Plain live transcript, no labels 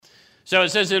So it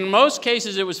says, in most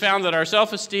cases, it was found that our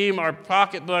self-esteem, our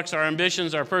pocketbooks, our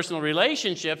ambitions, our personal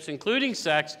relationships, including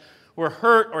sex, were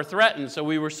hurt or threatened. So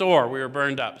we were sore, we were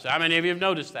burned up. So how many of you have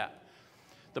noticed that?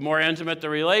 The more intimate the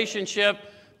relationship,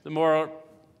 the more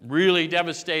really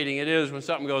devastating it is when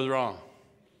something goes wrong.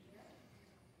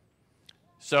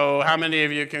 So how many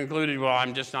of you concluded, well,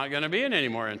 I'm just not going to be in any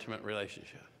more intimate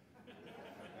relationship?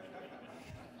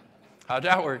 How'd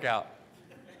that work out?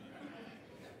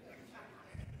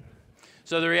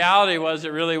 So the reality was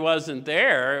it really wasn't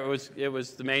there. It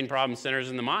was the main problem centers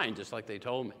in the mind, just like they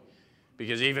told me.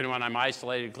 Because even when I'm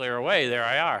isolated, clear away, there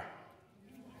I are.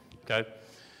 Okay?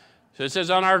 So it says,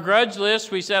 on our grudge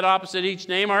list, we set opposite each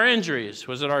name our injuries.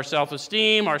 Was it our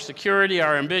self-esteem, our security,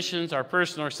 our ambitions, our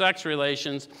personal or sex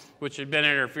relations, which had been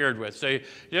interfered with? So you're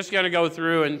just going to go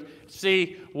through and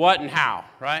see what and how,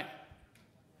 right?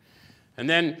 And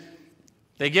then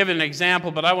they give an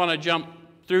example, but I want to jump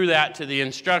through that to the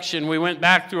instruction. We went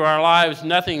back through our lives.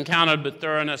 Nothing counted but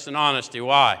thoroughness and honesty.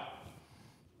 Why?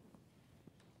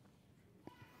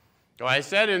 So I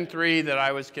said in 3 that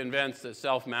I was convinced that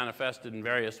self manifested in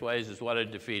various ways is what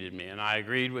had defeated me. And I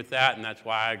agreed with that, and that's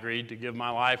why I agreed to give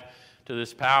my life to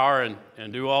this power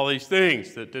and do all these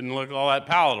things that didn't look all that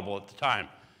palatable at the time.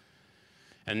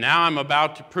 And now I'm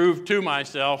about to prove to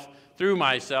myself, through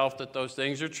myself, that those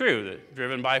things are true, that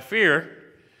driven by fear,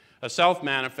 a self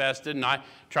manifested, and I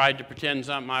tried to pretend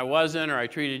something I wasn't, or I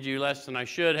treated you less than I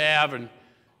should have. And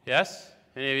yes?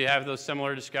 Any of you have those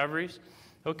similar discoveries?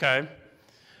 Okay.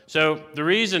 So the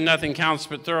reason nothing counts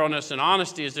but thoroughness and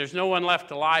honesty is there's no one left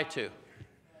to lie to.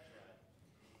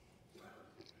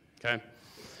 Okay.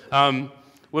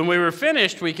 When we were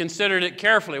finished, we considered it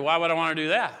carefully. Why would I want to do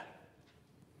that?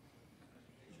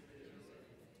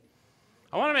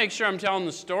 I want to make sure I'm telling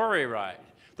the story right.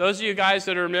 Those of you guys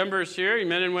that are members here, you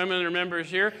men and women that are members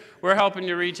here, we're helping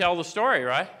you retell the story,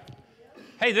 right?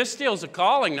 Hey, this steel's a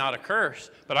calling, not a curse.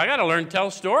 But I got to learn to tell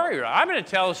a story, right? I'm going to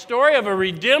tell a story of a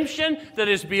redemption that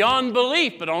is beyond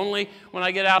belief, but only when I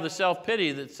get out of the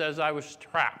self-pity that says I was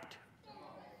trapped.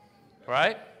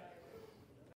 Right?